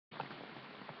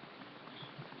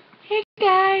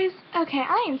Guys, okay,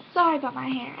 I am sorry about my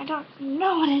hair. I don't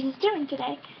know what it is doing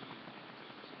today.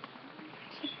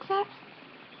 Fix that.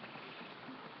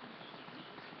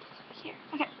 Here,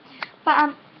 okay. But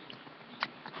oh,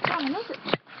 my nose is.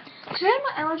 Today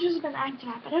my allergies have been acting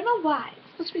up. I don't know why.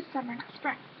 It's supposed to be summer, not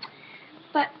spring.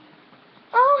 But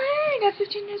oh hey, I got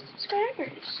 15 new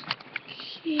subscribers.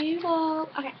 Cool.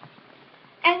 Okay.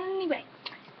 Anyway,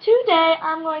 today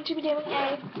I'm going to be doing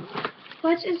a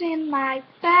what is in my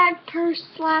bag, purse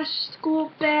 /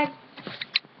 school bag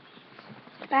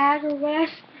or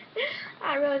whatever.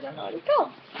 I really don't know what it's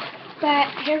called. But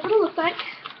here's what it looks like.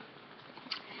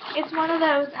 It's one of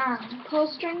those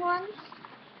pull string ones.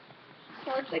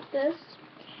 So it looks like this.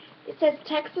 It says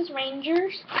Texas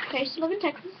Rangers. I used to live in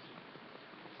Texas.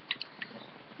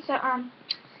 So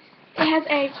it has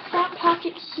a front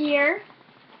pocket here,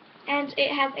 and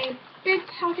it has a big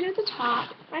pocket at the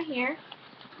top right here.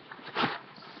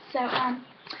 So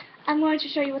I'm going to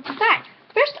show you what's inside.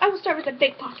 First, I will start with the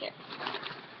big pocket.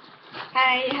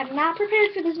 I have not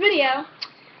prepared for this video,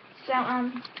 so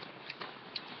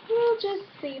we'll just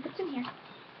see what's in here.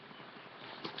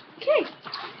 Okay.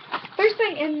 First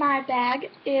thing in my bag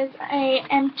is a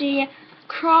empty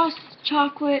cross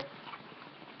chocolate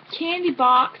candy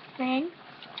box thing.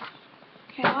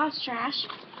 Okay, lots of trash.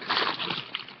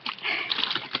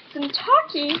 Some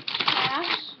talkie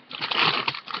trash.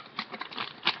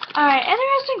 Alright,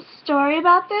 interesting story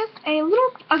about this. Okay,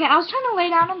 I was trying to lay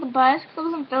down on the bus because I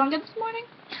wasn't feeling good this morning.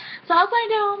 So I was laying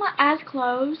down with my eyes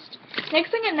closed.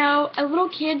 Next thing I know, a little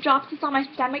kid drops this on my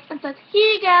stomach and says, "Here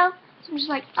you go." So I'm just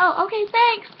like, "Oh, okay,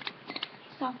 thanks."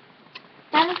 So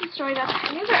that is the story about that.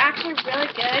 And these are actually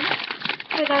really good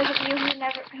for those of you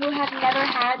who have never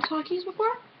had Talkies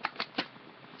before.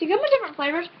 They come in different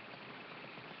flavors.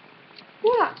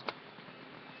 Yeah.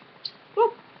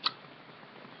 Whoa.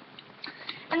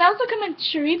 And they also come in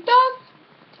churritos,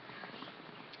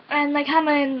 and they come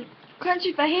in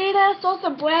crunchy fajita,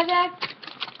 salsa buena,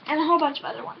 and a whole bunch of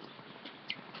other ones.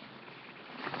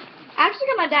 I actually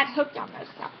got my dad hooked on those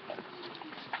stuff.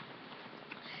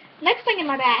 Next thing in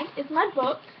my bag is my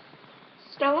book,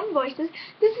 Stolen Voices.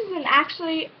 This is a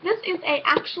actually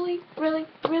really,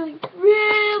 really,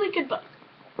 really good book.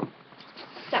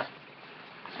 So,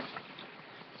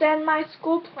 then my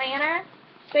school planner.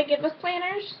 They give us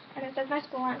planners, and it says my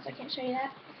school on it, so I can't show you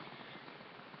that.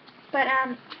 But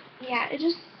yeah, it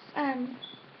just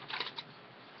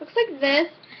looks like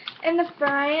this. In the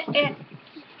front, I'm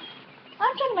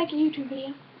trying to make a YouTube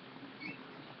video.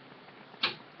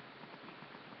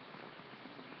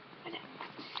 Okay.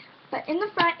 But in the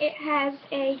front, it has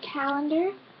a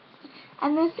calendar,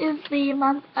 and this is the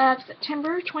month of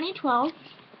September 2012.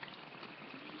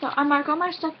 So I mark all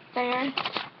my stuff there.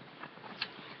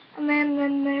 And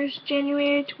then there's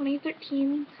January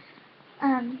 2013.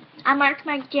 I marked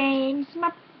my games,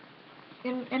 my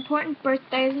important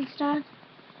birthdays and stuff.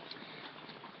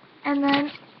 And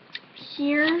then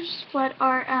here's what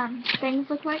our things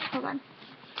look like. Hold on.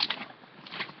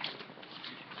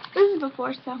 This is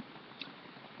before, so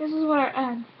this is what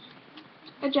our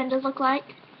agendas look like.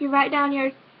 You write down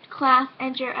your class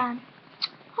and your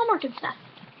homework and stuff.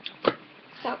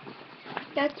 So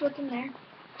that's what's in there.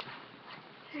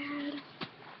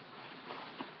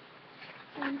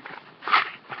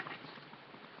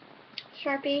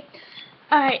 Sharpie.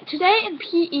 Alright, today in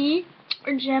PE,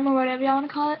 or gym, or whatever y'all want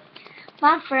to call it,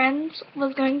 my friend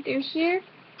was going through here,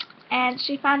 and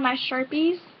she found my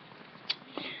Sharpies.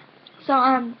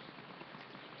 So,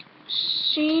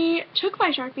 she took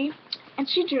my Sharpie, and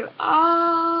she drew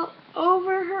all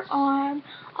over her arm,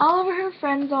 all over her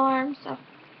friend's arm, so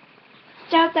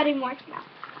doubt that even works now.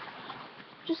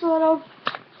 Just a little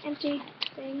empty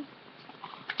thing.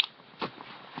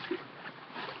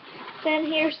 Then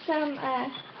here's some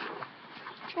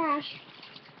trash.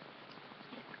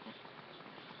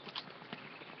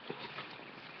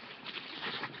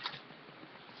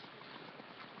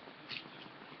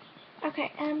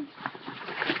 Okay,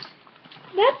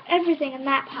 that's everything in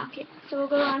that pocket. So we'll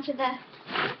go on to the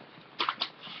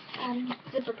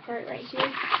zipper part right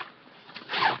here.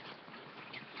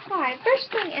 Alright, first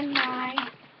thing in mine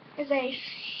is a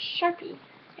Sharpie.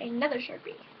 Another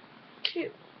Sharpie.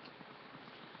 Two.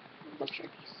 I love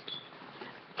Sharpies.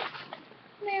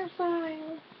 Nail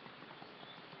file.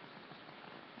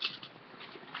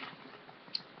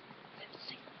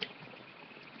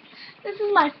 This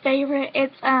is my favorite.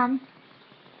 It's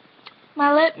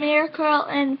my lip mirror curl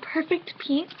in Perfect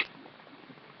Pink.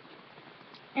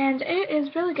 And it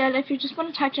is really good if you just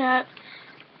want to touch up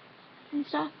and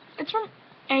stuff. It's from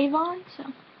Avon, so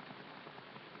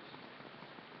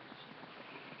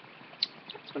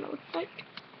that's what it looks like.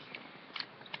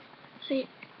 see.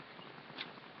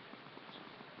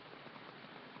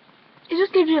 It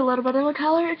just gives you a little bit of a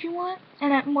color if you want,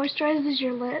 and it moisturizes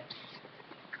your lips.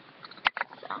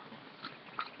 So,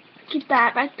 keep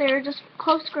that right there, just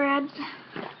close grabs.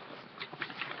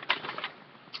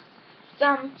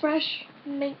 Some fresh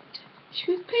mint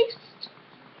toothpaste.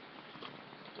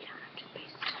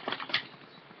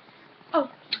 Oh,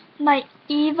 my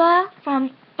Eva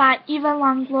by Eva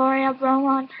Longoria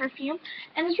Roll-On perfume,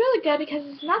 and it's really good because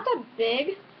it's not that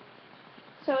big,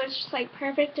 so it's just like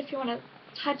perfect if you want to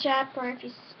touch up or if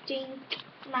you stink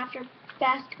from after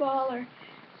basketball or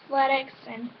athletics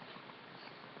and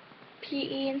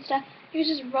PE and stuff. You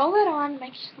can just roll it on,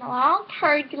 make it smell all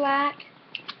purdy-like.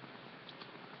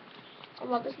 I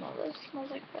love the smell of this. It smells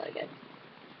like really good.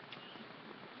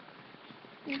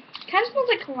 Kind of smells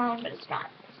like cologne, but it's not.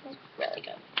 It smells really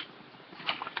good.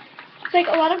 It's like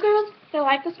a lot of girls, they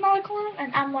like the smell of cologne,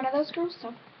 and I'm one of those girls,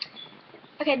 so.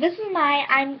 Okay, this is my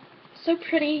I'm So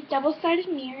Pretty double-sided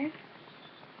mirror.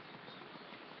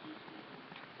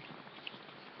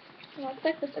 It looks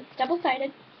like this. It's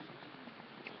double-sided.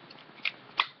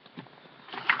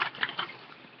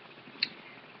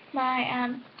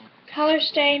 My Color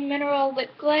Stay Mineral Lip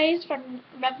Glaze from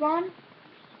Revlon.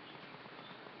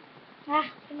 What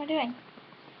am I doing?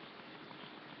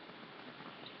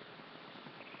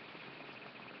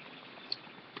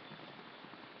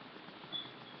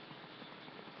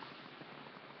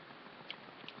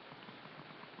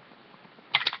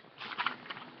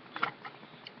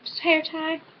 Just hair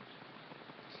tie. In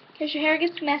case your hair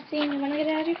gets messy and you want to get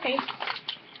it out of your face.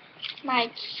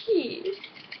 My keys.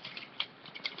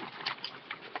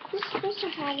 This is supposed to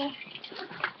have a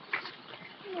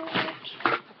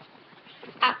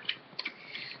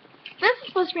This is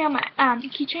supposed to be on my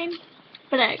keychain,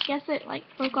 but I guess it like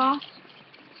broke off.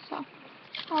 So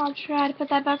I'll try to put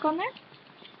that back on there.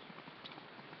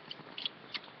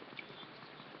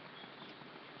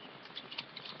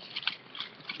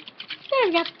 There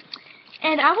we go.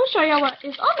 And I will show you what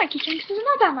is on my keychain because it's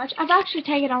not that much. I've actually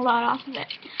taken a lot off of it.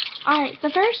 Alright, so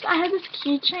first I have this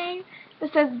keychain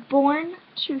that says Born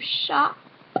to Shop.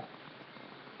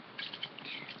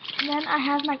 And then I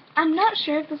have my, I'm not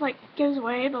sure if this like goes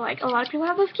away, but like a lot of people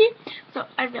have this key, so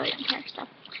I really don't care. So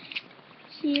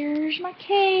here's my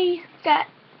key. It's got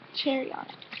cherry on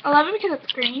it. I love it because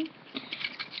it's green.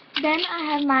 Then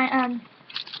I have my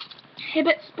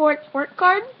Hibbett Sports work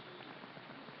card.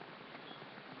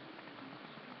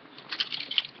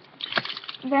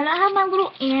 Then I have my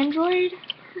little Android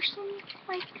person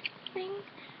like thing.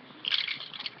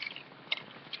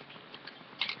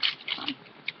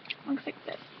 Looks like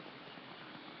this.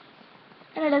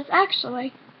 And it is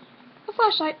actually a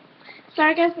flashlight.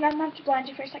 Sorry guys, but I'm going to have to blind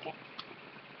you for a second.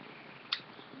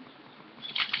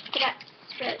 So that's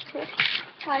really cool.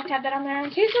 I like to have that on there in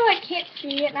case I like can't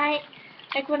see at night.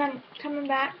 Like when I'm coming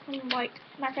back from like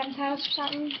my friend's house or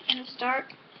something and it's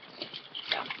dark.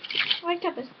 So I like to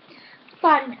have this.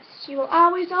 Body mist. You will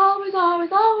always, always, always,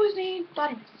 always need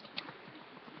body mist.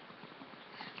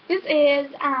 This is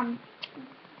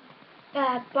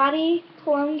Body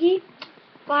Cologne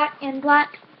Black and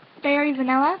Blackberry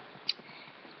Vanilla.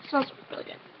 It smells really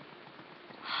good. It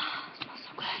smells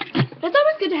so good. But it's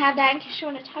always good to have that in case you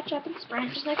want to touch up and spray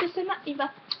it, just like I said, my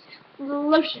Eva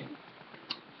lotion.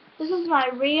 This is my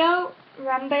Rio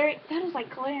Rumberry. That is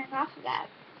like glaring off of that.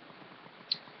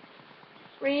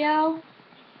 Rio.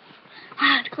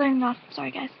 It's glaring off.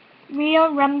 Sorry guys. Rio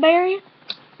Rumberry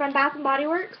from Bath and Body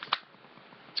Works.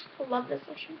 I love this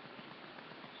lotion.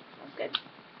 Smells good.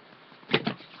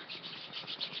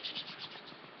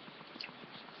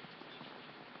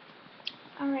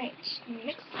 Alright,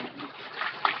 next one.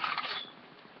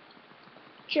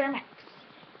 Germex.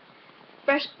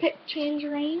 Fresh Pick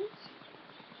Tangerines.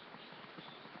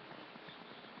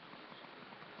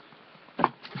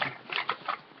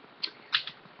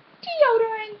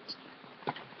 Deodorant.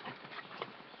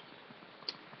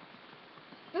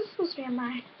 This is supposed to be on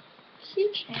my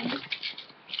keychain.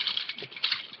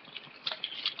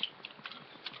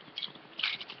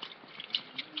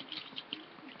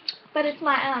 But it's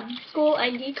my school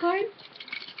ID card. It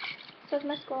says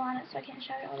my school on it, so I can't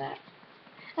show you all that.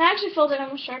 And I actually filled it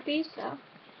in with Sharpies, so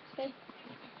see.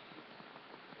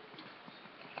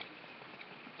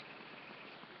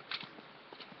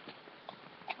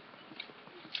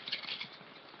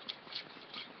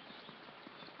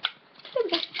 There we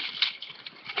go.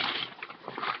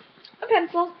 A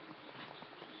pencil.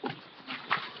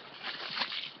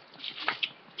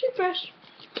 Toothbrush.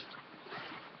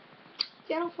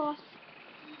 Dental floss.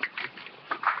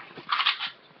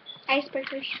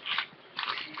 Icebreakers.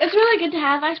 It's really good to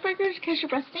have icebreakers because your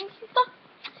breath stinks and stuff.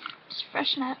 Just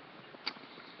freshen up.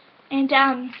 And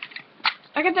I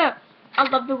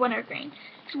love the wintergreen.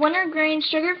 It's wintergreen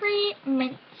sugar-free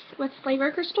mints with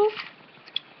flavor crystals.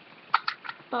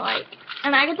 But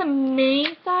and I get the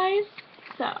mini size,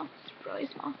 so it's really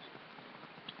small.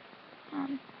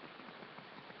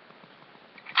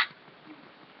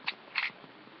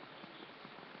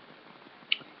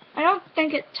 I don't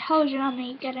think it tells you how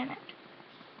many you get in it.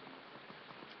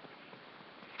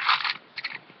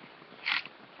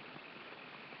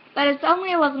 But it's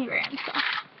only 11 grams, so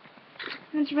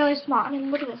it's really small. I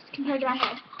mean, look at this compared to my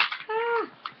head.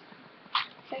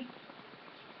 Okay.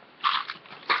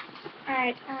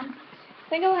 Alright, I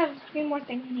think I'll have a few more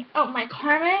things in here. Oh, my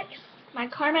Carmex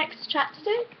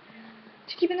chapstick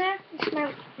to keep in there. This is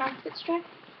my mouth strap.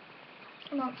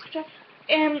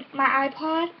 And my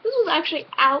iPod. This was actually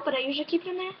out, but I usually keep it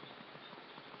in there.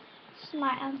 This is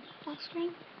my lock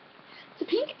screen. It's a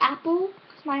pink apple,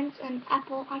 because mine's an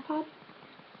Apple iPod.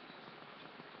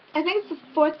 I think it's the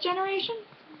 4th generation.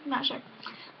 I'm not sure.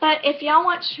 But if y'all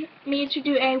want me to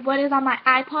do a what is on my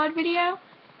iPod video,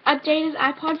 updated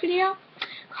iPod video,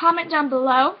 comment down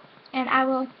below, and I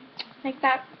will make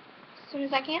that as soon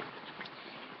as I can.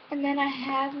 And then I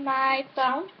have my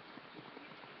phone.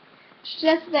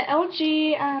 That's the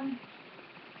LG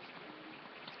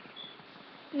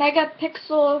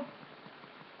megapixel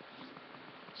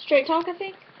Straight Talk, I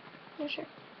think. I'm not sure.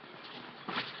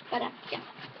 But yeah.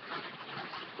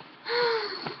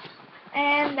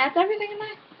 And that's everything in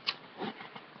my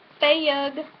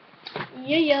bag.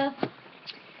 Yeah.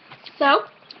 So,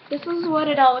 this is what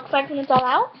it all looks like when it's all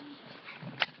out.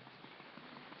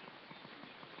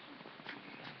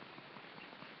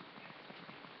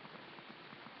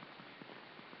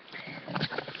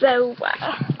 So,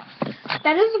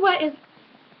 that is what is...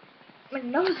 My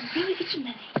nose is really itching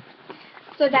today.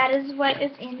 So that is what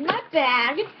is in my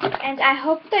bag. And I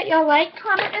hope that y'all like,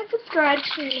 comment, and subscribe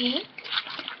to me.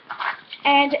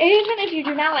 And even if you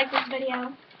do not like this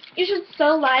video, you should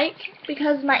still like,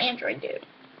 because my Android dude.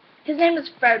 His name is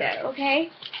Frodo, okay?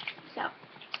 So,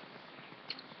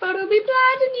 Frodo be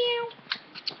blinding you.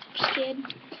 Just kidding.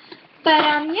 But,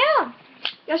 yeah.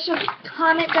 Y'all should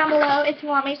comment down below if you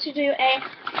want me to do a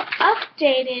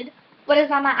updated what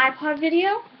is on my iPod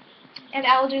video. And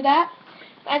I will do that.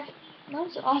 That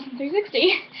was an awesome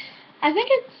 360. I think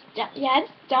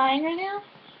it's dying right now.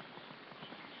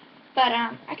 But,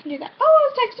 I can do that. Oh, I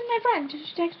was texting my friend. Did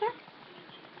she text back?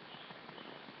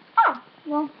 Oh,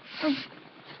 well,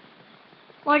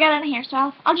 I got it in here,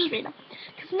 so I'll just read them.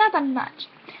 Because not that much.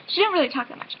 She didn't really talk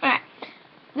that much. Alright.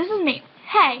 This is me.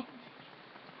 Hey.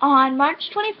 On March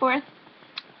 24th.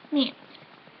 Me.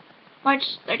 March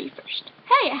 31st.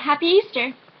 Hey, happy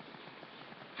Easter.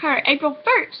 Her, April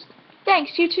 1st.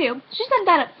 Thanks, you too. She sent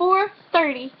that at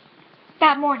 4:30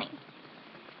 that morning.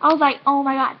 I was like, oh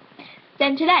my god.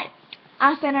 Then today,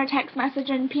 I sent her a text message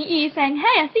in PE saying,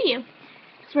 hey, I see you.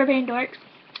 Because we're being dorks.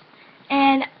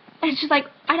 And she's like,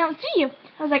 I don't see you.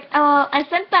 I was like, oh, I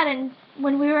sent that in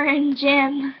when we were in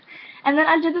gym. And then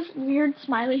I did this weird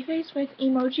smiley face with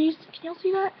emojis. Can y'all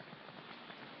see that?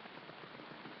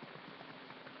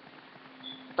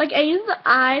 Like, I used the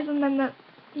eyes and then the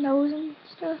nose and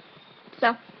stuff.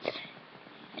 So,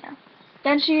 yeah.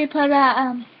 Then she put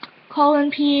a colon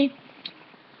P,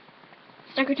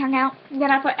 stuck her tongue out. And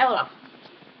then I put LOL.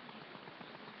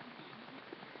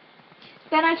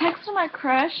 Then I texted my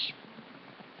crush.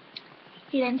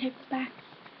 He didn't text back.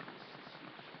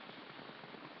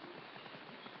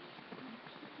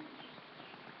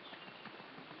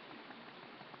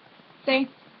 See?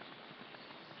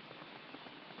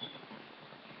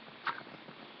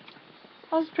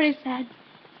 That was pretty sad.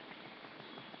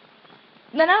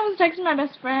 Then I was texting my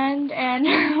best friend, and we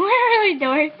were really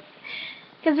dorks.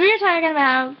 Because we were talking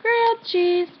about grilled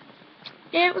cheese.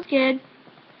 It was good.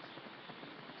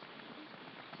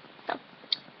 So,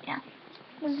 yeah.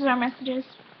 This is our messages.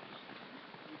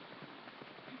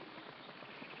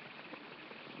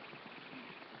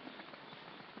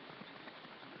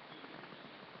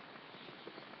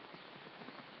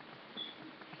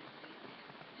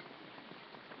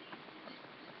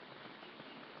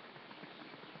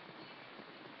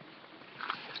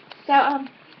 So,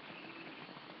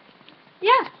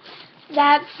 yeah,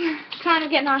 that's kind of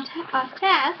getting off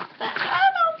task, but I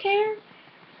don't care.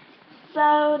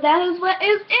 So, that is what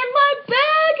is in my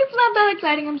bag. It's not that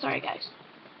exciting. I'm sorry, guys.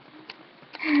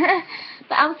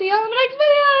 But I'll see you all in the next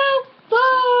video.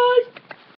 Bye!